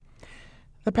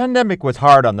The pandemic was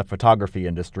hard on the photography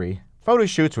industry. Photo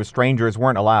shoots with strangers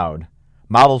weren't allowed.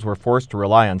 Models were forced to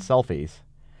rely on selfies.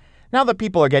 Now that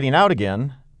people are getting out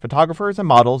again, photographers and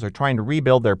models are trying to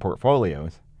rebuild their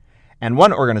portfolios. And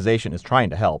one organization is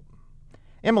trying to help.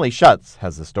 Emily Schutz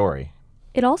has the story.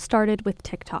 It all started with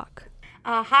TikTok.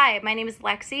 Hi, my name is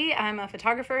Lexi. I'm a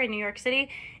photographer in New York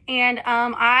City, and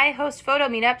I host photo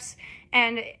meetups.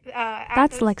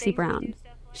 That's Lexi Brown.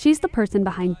 She's the person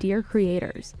behind Dear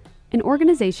Creators, an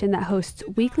organization that hosts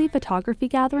weekly photography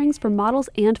gatherings for models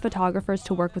and photographers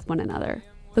to work with one another.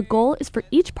 The goal is for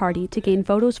each party to gain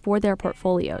photos for their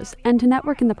portfolios and to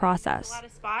network in the process. A lot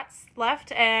of spots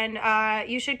left, and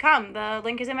you should come. The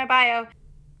link is in my bio.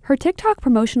 Her TikTok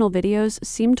promotional videos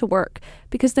seem to work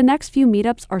because the next few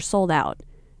meetups are sold out.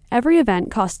 Every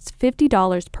event costs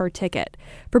 $50 per ticket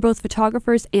for both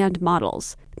photographers and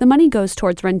models. The money goes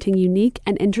towards renting unique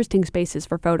and interesting spaces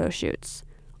for photo shoots.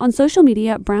 On social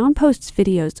media, Brown posts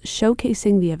videos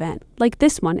showcasing the event, like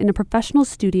this one in a professional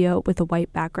studio with a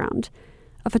white background.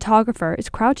 A photographer is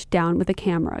crouched down with a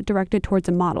camera directed towards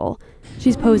a model.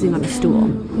 She's posing on a stool.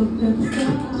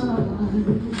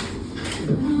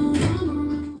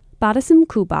 Badasim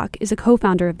Kubak is a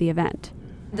co-founder of the event.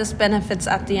 This benefits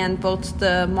at the end both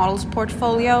the model's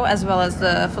portfolio as well as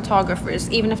the photographers,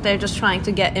 even if they're just trying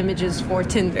to get images for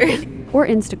Tinder. Or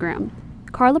Instagram.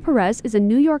 Carla Perez is a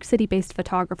New York City-based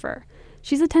photographer.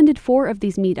 She's attended 4 of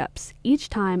these meetups, each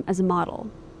time as a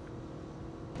model.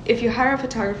 If you hire a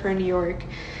photographer in New York,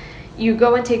 you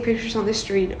go and take pictures on the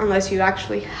street unless you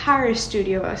actually hire a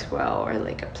studio as well or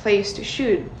like a place to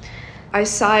shoot. I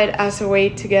saw it as a way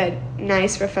to get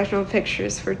nice professional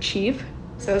pictures for cheap.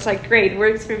 So it's like, great,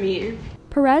 works for me.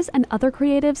 Perez and other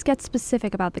creatives get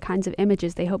specific about the kinds of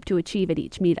images they hope to achieve at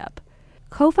each meetup.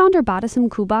 Co-founder Badasim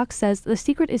Kubak says the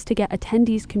secret is to get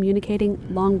attendees communicating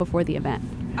long before the event.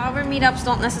 Our meetups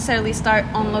don't necessarily start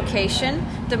on location.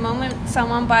 The moment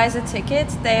someone buys a ticket,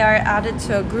 they are added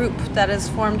to a group that is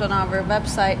formed on our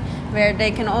website where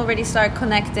they can already start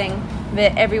connecting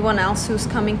with everyone else who's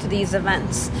coming to these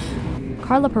events.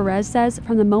 Carla Perez says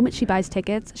from the moment she buys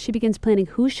tickets, she begins planning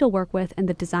who she'll work with and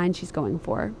the design she's going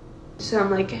for. So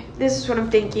I'm like, this is what I'm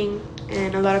thinking,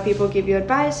 and a lot of people give you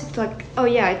advice. It's like, oh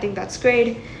yeah, I think that's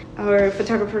great. Or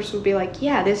photographers will be like,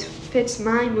 yeah, this fits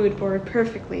my mood board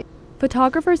perfectly.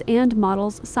 Photographers and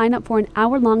models sign up for an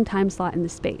hour-long time slot in the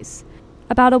space.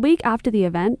 About a week after the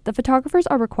event, the photographers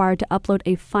are required to upload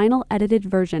a final edited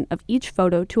version of each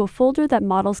photo to a folder that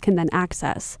models can then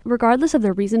access. Regardless of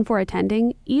their reason for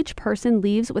attending, each person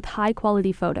leaves with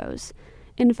high-quality photos.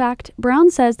 In fact, Brown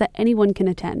says that anyone can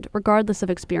attend, regardless of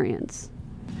experience.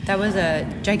 That was a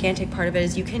gigantic part of it,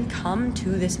 is you can come to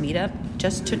this meetup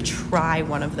just to try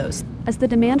one of those. As the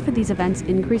demand for these events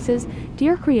increases,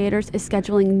 Dear Creators is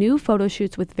scheduling new photo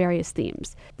shoots with various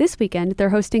themes. This weekend, they're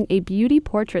hosting a beauty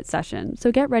portrait session,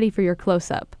 so get ready for your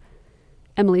close-up.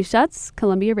 Emily Schutz,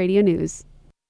 Columbia Radio News.